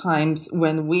lot of the times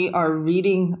when we are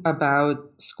reading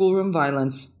about schoolroom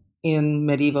violence in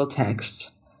medieval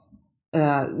texts,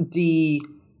 the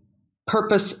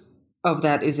purpose of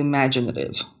that is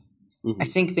imaginative. Mm-hmm. I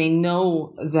think they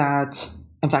know that,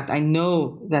 in fact, I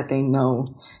know that they know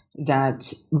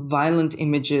that violent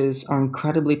images are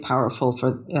incredibly powerful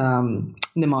for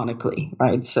mnemonically,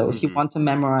 right? So if you want to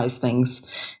memorize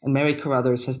things, and Mary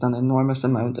Carruthers has done an enormous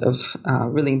amount of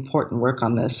really important work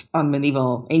on this, on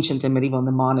ancient and medieval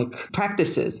mnemonic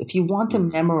practices. If you want to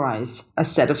memorize a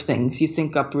set of things, you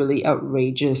think up really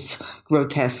outrageous,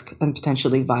 grotesque, and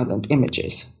potentially violent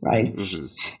images, right?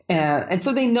 Mm-hmm. And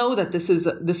so they know that this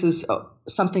is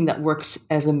something that works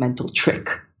as a mental trick.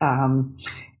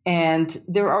 And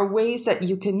there are ways that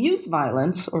you can use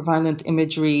violence or violent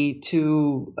imagery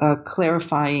to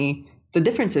clarify the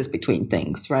differences between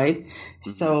things, right? Mm-hmm.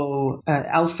 So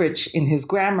Alfrich in his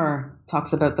grammar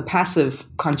talks about the passive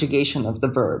conjugation of the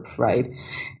verb, right?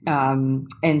 And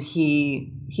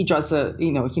he draws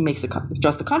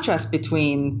draws the contrast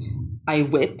between I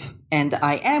whip and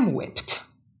I am whipped.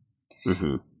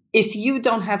 Mm-hmm. If you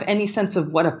don't have any sense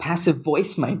of what a passive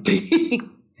voice might be,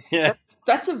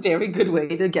 that's a very good way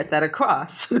to get that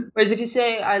across. Whereas if you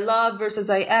say I love versus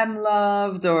I am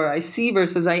loved, or I see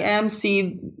versus I am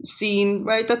seen,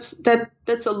 right? That's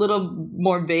a little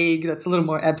more vague. That's a little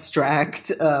more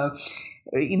abstract.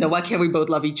 Why can't we both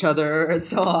love each other and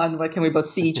so on? Why can't we both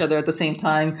see each other at the same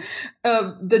time?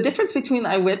 The difference between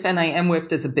I whip and I am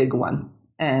whipped is a big one.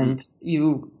 And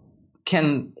you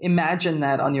can imagine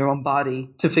that on your own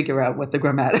body to figure out what the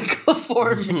grammatical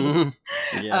form means.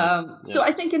 So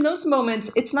I think in those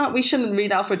moments, we shouldn't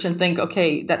read Alfrich and think,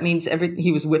 okay, that means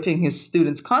he was whipping his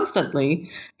students constantly.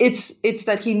 It's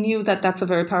that he knew that that's a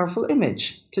very powerful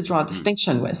image to draw a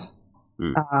distinction with.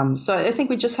 So I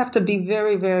think we just have to be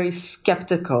very, very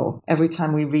skeptical every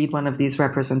time we read one of these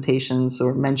representations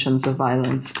or mentions of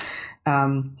violence.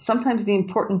 Sometimes the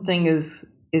important thing is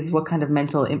what kind of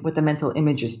what the mental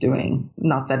image is doing,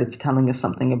 not that it's telling us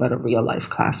something about a real life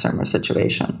classroom or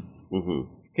situation. Mm-hmm.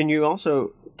 Can you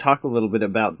also talk a little bit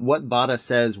about what Botta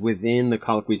says within the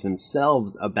colloquies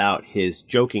themselves about his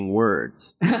joking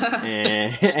words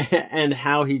and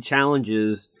how he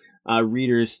challenges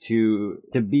readers to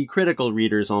be critical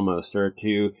readers almost, or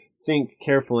to think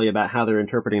carefully about how they're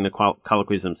interpreting the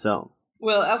colloquies themselves?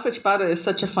 Well, Alfred Botta is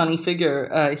such a funny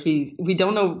figure. We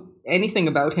don't know anything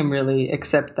about him really,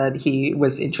 except that he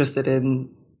was interested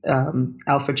in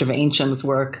Alfred of Ancham's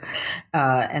work,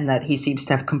 and that he seems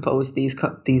to have composed the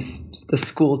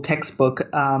school textbook.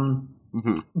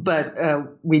 But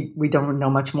we don't know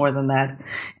much more than that.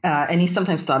 And he's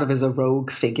sometimes thought of as a rogue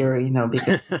figure,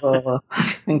 because people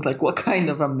think like, what kind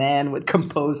of a man would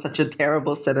compose such a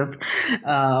terrible set of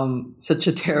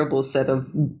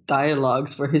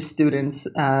dialogues for his students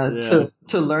to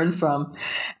learn from.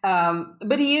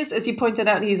 But he is, as you pointed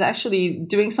out, he's actually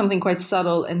doing something quite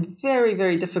subtle and very,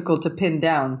 very difficult to pin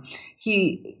down.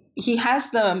 He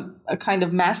has a kind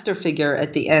of master figure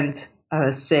at the end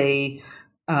say,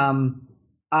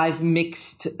 I've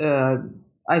mixed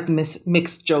I've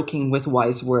mixed joking with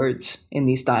wise words in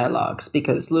these dialogues,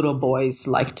 because little boys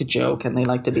like to joke and they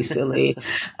like to be silly,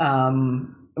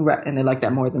 and they like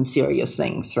that more than serious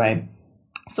things, right?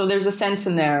 So there's a sense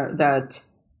in there that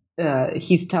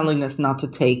he's telling us not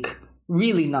to take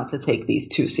these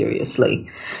too seriously,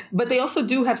 but they also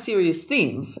do have serious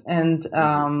themes, and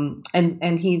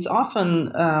he's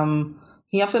often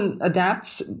he often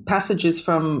adapts passages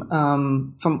from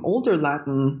older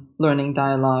Latin learning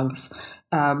dialogues,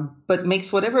 but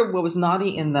makes what was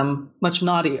naughty in them much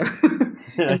naughtier.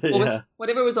 And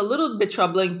whatever was a little bit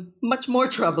troubling, much more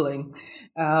troubling.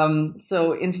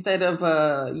 So instead of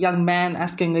a young man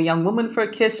asking a young woman for a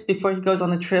kiss before he goes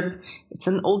on a trip, it's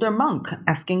an older monk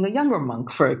asking a younger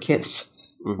monk for a kiss.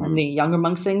 Mm-hmm. And the younger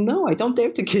monk saying, "No, I don't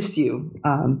dare to kiss you.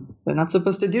 They're not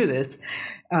supposed to do this."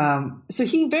 So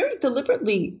he very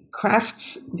deliberately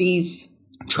crafts these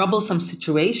troublesome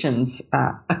situations.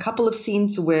 A couple of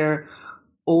scenes where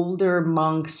older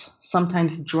monks,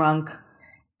 sometimes drunk,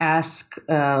 ask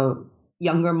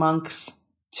younger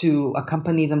monks to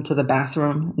accompany them to the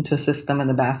bathroom and to assist them in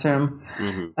the bathroom.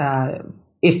 Mm-hmm.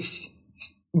 If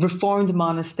Reformed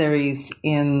monasteries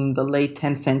in the late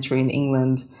 10th century in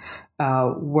England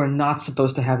were not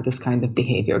supposed to have this kind of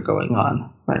behavior going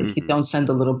on, right? Mm-hmm. You don't send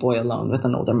a little boy alone with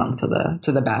an older monk to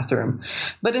the bathroom.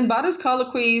 But in Bada's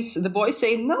colloquies, the boys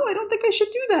say, "No, I don't think I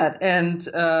should do that,"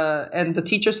 and the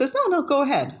teacher says, "No, go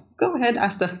ahead,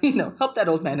 ask help that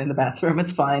old man in the bathroom.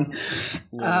 It's fine."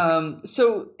 Yeah.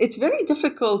 So it's very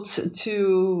difficult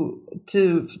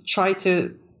to try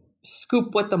to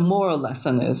scoop what the moral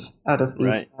lesson is out of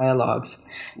these dialogues.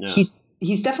 Yeah.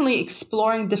 He's definitely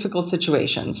exploring difficult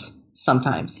situations.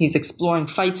 Sometimes he's exploring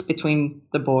fights between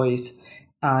the boys.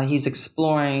 He's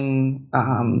exploring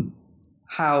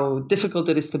how difficult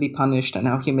it is to be punished and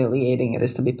how humiliating it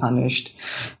is to be punished,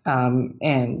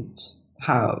 and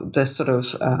how the sort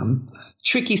of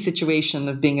tricky situation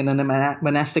of being in a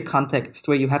monastic context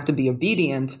where you have to be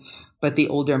obedient, but the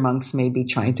older monks may be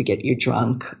trying to get you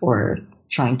drunk or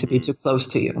trying to be too close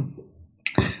to you.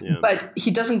 Yeah. But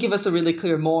he doesn't give us a really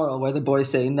clear moral where the boys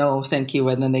say, "No, thank you,"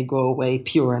 and then they go away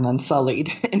pure and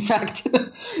unsullied. In fact,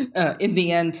 in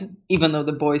the end, even though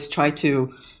the boys try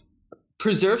to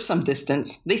preserve some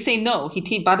distance, they say no.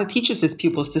 Bada teaches his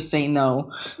pupils to say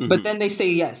no, but then they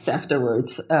say yes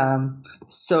afterwards.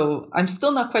 So I'm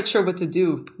still not quite sure what to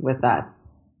do with that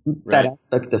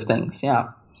aspect of things.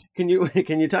 Yeah. Can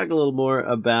you talk a little more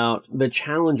about the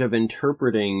challenge of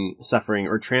interpreting suffering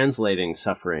or translating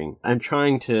suffering and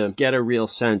trying to get a real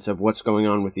sense of what's going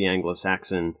on with the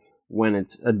Anglo-Saxon when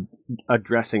it's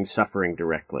addressing suffering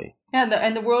directly? Yeah,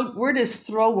 and the word is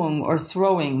throwum or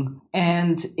throwing,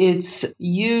 and it's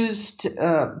used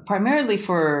primarily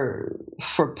for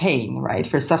pain, right?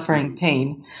 For suffering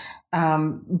pain,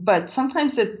 but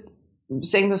sometimes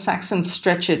Anglo-Saxons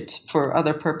stretch it for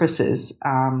other purposes.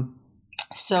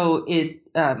 So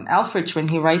Alfred, when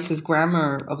he writes his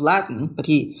grammar of Latin, but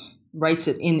he writes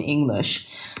it in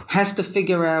English, has to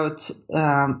figure out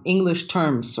English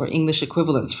terms or English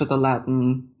equivalents for the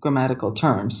Latin grammatical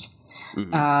terms.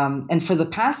 Mm-hmm. And for the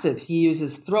passive, he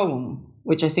uses throwum,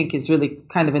 which I think is really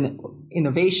kind of an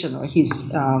innovation, or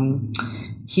he's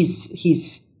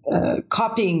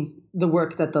copying the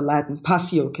work that the Latin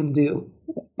passio can do,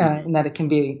 in that it can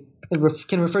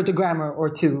refer to grammar or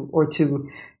to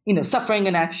suffering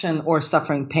in action or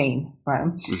suffering pain, right?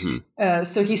 Mm-hmm.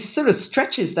 So he sort of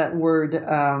stretches that word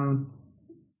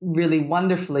really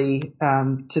wonderfully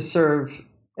to serve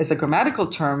as a grammatical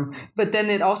term, but then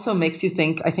it also makes you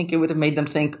think, I think it would have made them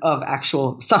think of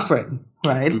actual suffering,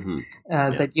 right? Mm-hmm.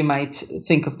 That you might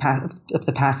think of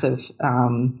the passive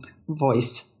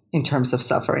voice in terms of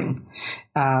suffering.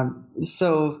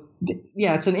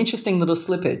 Yeah, it's an interesting little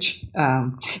slippage.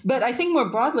 But I think more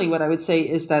broadly, what I would say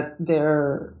is that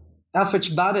Alfred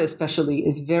Bada especially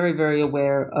is very, very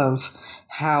aware of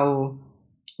how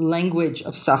language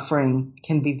of suffering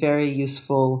can be very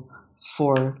useful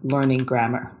for learning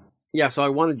grammar. Yeah, so I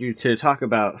wanted you to talk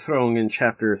about throwing in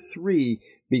chapter 3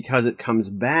 because it comes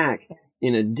back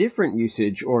in a different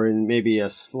usage or in maybe a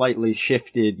slightly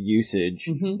shifted usage.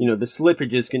 Mm-hmm. The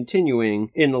slippage is continuing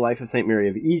in the life of St. Mary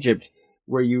of Egypt,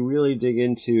 where you really dig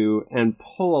into and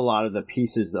pull a lot of the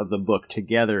pieces of the book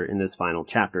together in this final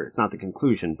chapter. It's not the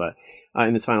conclusion, but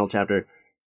in this final chapter,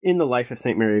 in the life of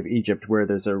St. Mary of Egypt, where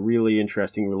there's a really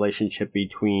interesting relationship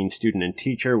between student and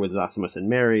teacher with Zosimus and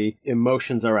Mary.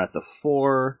 Emotions are at the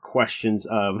fore. Questions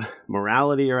of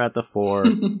morality are at the fore.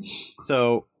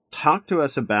 So talk to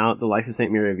us about the life of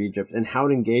St. Mary of Egypt and how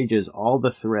it engages all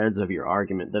the threads of your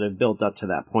argument that have built up to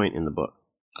that point in the book.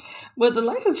 Well, the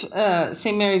life of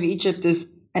St. Mary of Egypt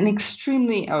is an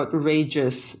extremely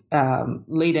outrageous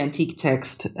late antique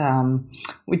text,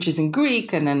 which is in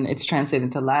Greek, and then it's translated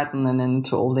into Latin and then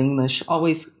into Old English,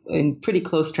 always in pretty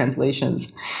close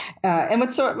translations. And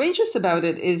what's so outrageous about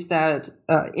it is that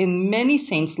in many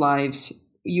saints' lives,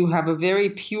 you have a very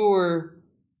pure,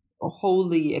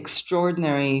 holy,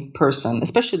 extraordinary person,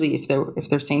 especially if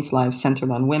their saints' lives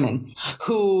centered on women,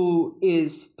 who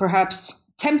is perhaps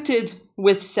tempted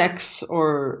with sex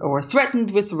or threatened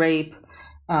with rape,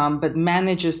 but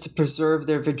manages to preserve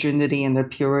their virginity and their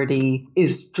purity,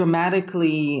 is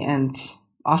dramatically and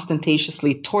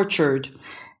ostentatiously tortured.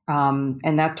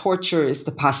 And that torture is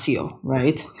the passio,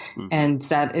 right? Mm-hmm. And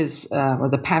that is, or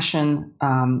the passion.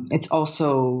 It's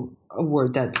also a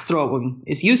word that throwing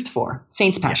is used for,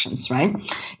 saints' passions, right?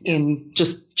 In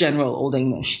just general Old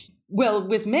English. Well,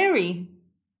 with Mary,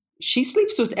 she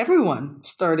sleeps with everyone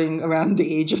starting around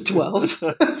the age of 12.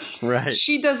 Right.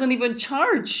 She doesn't even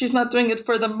charge. She's not doing it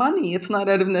for the money. It's not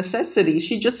out of necessity.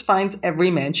 She just finds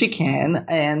every man she can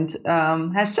and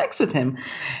has sex with him.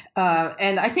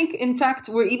 And I think, in fact,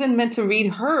 we're even meant to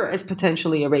read her as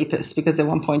potentially a rapist, because at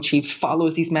one point she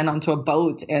follows these men onto a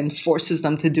boat and forces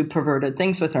them to do perverted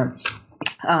things with her.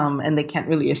 And they can't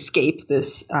really escape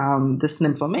this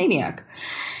nymphomaniac.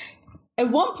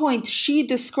 At one point, she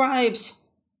describes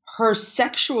her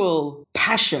sexual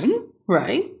passion,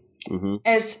 right, mm-hmm.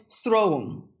 as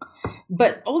throwing.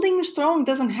 But Old English throwing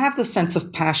doesn't have the sense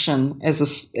of passion as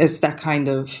that kind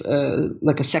of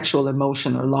like a sexual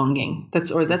emotion or longing.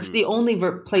 That's mm-hmm. the only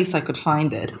place I could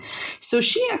find it. So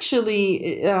she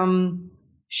actually,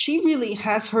 she really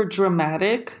has her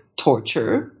dramatic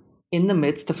torture in the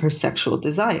midst of her sexual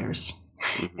desires.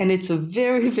 Mm-hmm. And it's a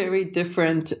very, very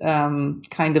different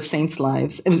kind of saints'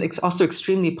 lives. It was also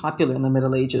extremely popular in the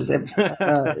Middle Ages.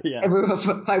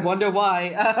 I wonder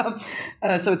why.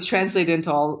 So it's translated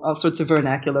into all sorts of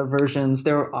vernacular versions.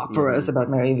 There are operas mm-hmm. about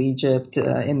Mary of Egypt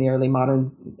in the early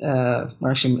modern,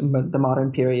 or actually the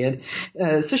modern period.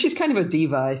 So she's kind of a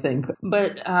diva, I think.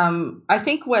 But I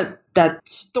think what that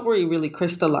story really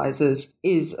crystallizes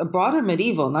is a broader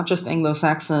medieval, not just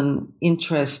Anglo-Saxon,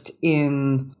 interest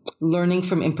in learning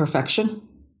from imperfection,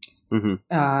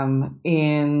 mm-hmm.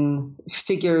 In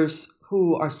figures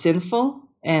who are sinful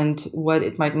and what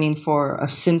it might mean for a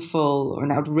sinful or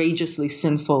an outrageously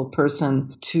sinful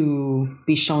person to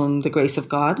be shown the grace of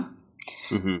God.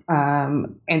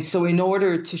 Mm-hmm. And so in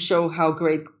order to show how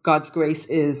great God's grace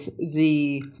is,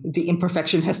 the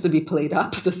imperfection has to be played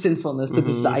up, the sinfulness, the mm-hmm.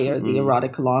 desire, the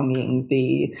erotic longing,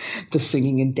 the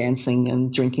singing and dancing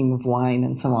and drinking of wine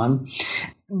and so on.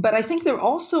 But I think they're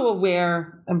also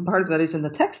aware, and part of that is in the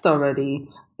text already,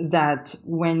 that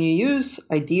when you use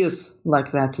ideas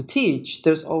like that to teach,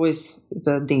 there's always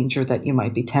the danger that you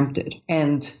might be tempted.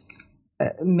 And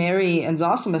Mary and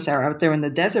Zosimus are out there in the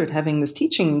desert having this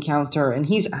teaching encounter, and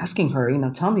he's asking her,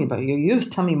 tell me about your youth,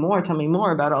 tell me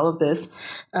more about all of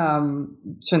this, to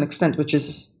an extent which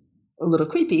is a little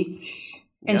creepy.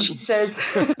 And she says,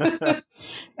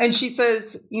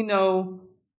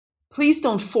 please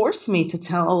don't force me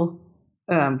to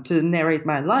narrate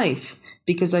my life,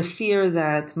 because I fear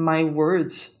that my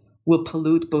words will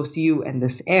pollute both you and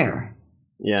this air.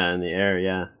 Yeah, and the air,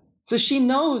 yeah. So she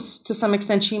knows to some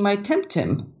extent she might tempt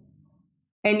him.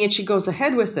 And yet she goes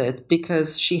ahead with it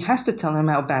because she has to tell him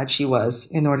how bad she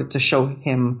was in order to show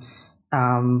him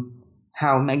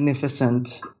how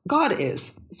magnificent God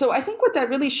is. So I think what that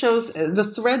really shows, the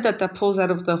thread that pulls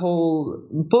out of the whole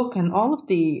book and all of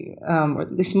the, or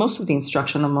at least most of the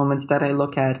instructional moments that I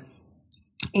look at,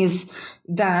 is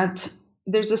that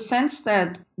there's a sense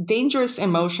that dangerous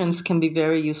emotions can be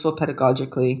very useful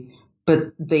pedagogically,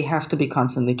 but they have to be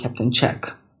constantly kept in check,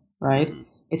 right?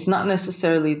 It's not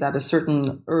necessarily that a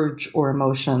certain urge or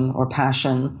emotion or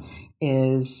passion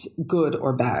is good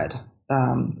or bad,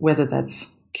 whether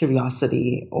that's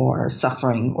curiosity or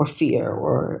suffering or fear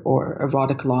or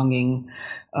erotic longing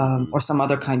or some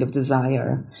other kind of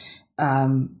desire.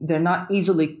 They're not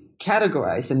easily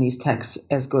categorized in these texts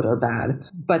as good or bad,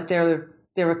 but they're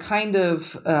a kind of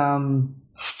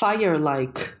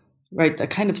fire-like, right, a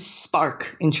kind of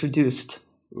spark introduced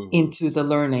into the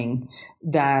learning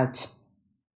that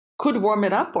could warm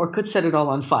it up or could set it all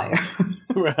on fire.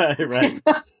 Right.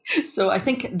 So I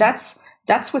think that's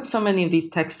what so many of these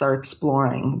texts are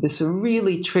exploring, this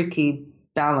really tricky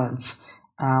balance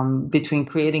between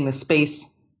creating a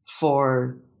space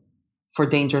for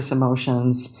dangerous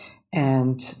emotions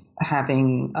and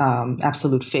having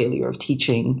absolute failure of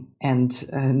teaching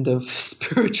and of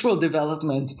spiritual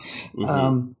development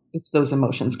if those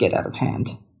emotions get out of hand.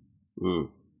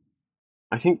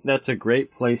 I think that's a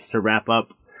great place to wrap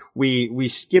up we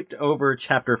skipped over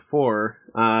chapter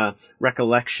 4,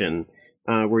 Recollection,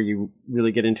 where you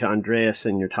really get into Andreas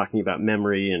and you're talking about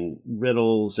memory and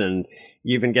riddles, and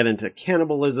you even get into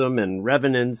cannibalism and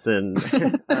revenants and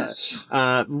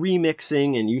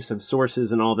remixing and use of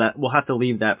sources and all that. We'll have to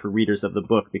leave that for readers of the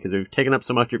book because we've taken up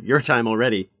so much of your time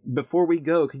already. Before we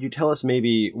go, could you tell us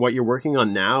maybe what you're working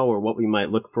on now or what we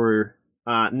might look for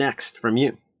next from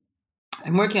you?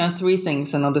 I'm working on 3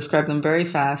 things, and I'll describe them very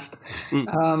fast.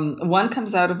 One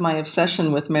comes out of my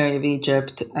obsession with Mary of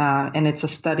Egypt, and it's a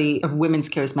study of women's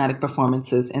charismatic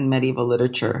performances in medieval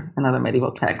literature and other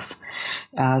medieval texts.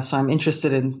 So I'm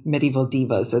interested in medieval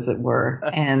divas, as it were,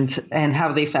 and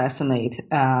how they fascinate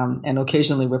and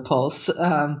occasionally repulse.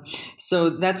 So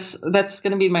that's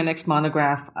going to be my next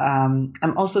monograph.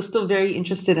 I'm also still very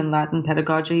interested in Latin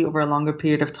pedagogy over a longer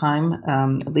period of time,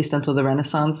 at least until the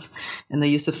Renaissance, and the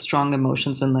use of strong emotions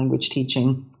in language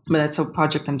teaching. But that's a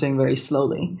project I'm doing very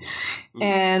slowly.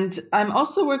 And I'm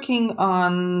also working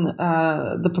on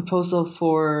the proposal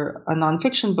for a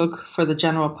nonfiction book for the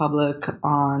general public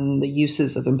on the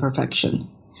uses of imperfection,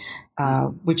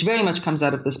 which very much comes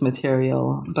out of this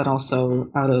material, but also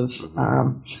out of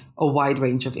a wide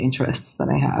range of interests that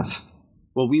I have.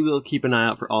 Well, we will keep an eye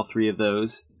out for all 3 of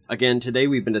those. Again, today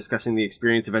we've been discussing the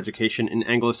experience of education in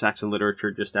Anglo-Saxon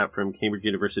literature, just out from Cambridge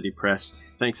University Press.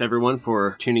 Thanks, everyone,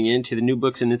 for tuning in to the New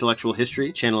Books in Intellectual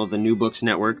History channel of the New Books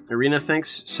Network. Irina,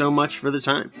 thanks so much for the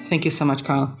time. Thank you so much,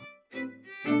 Carl.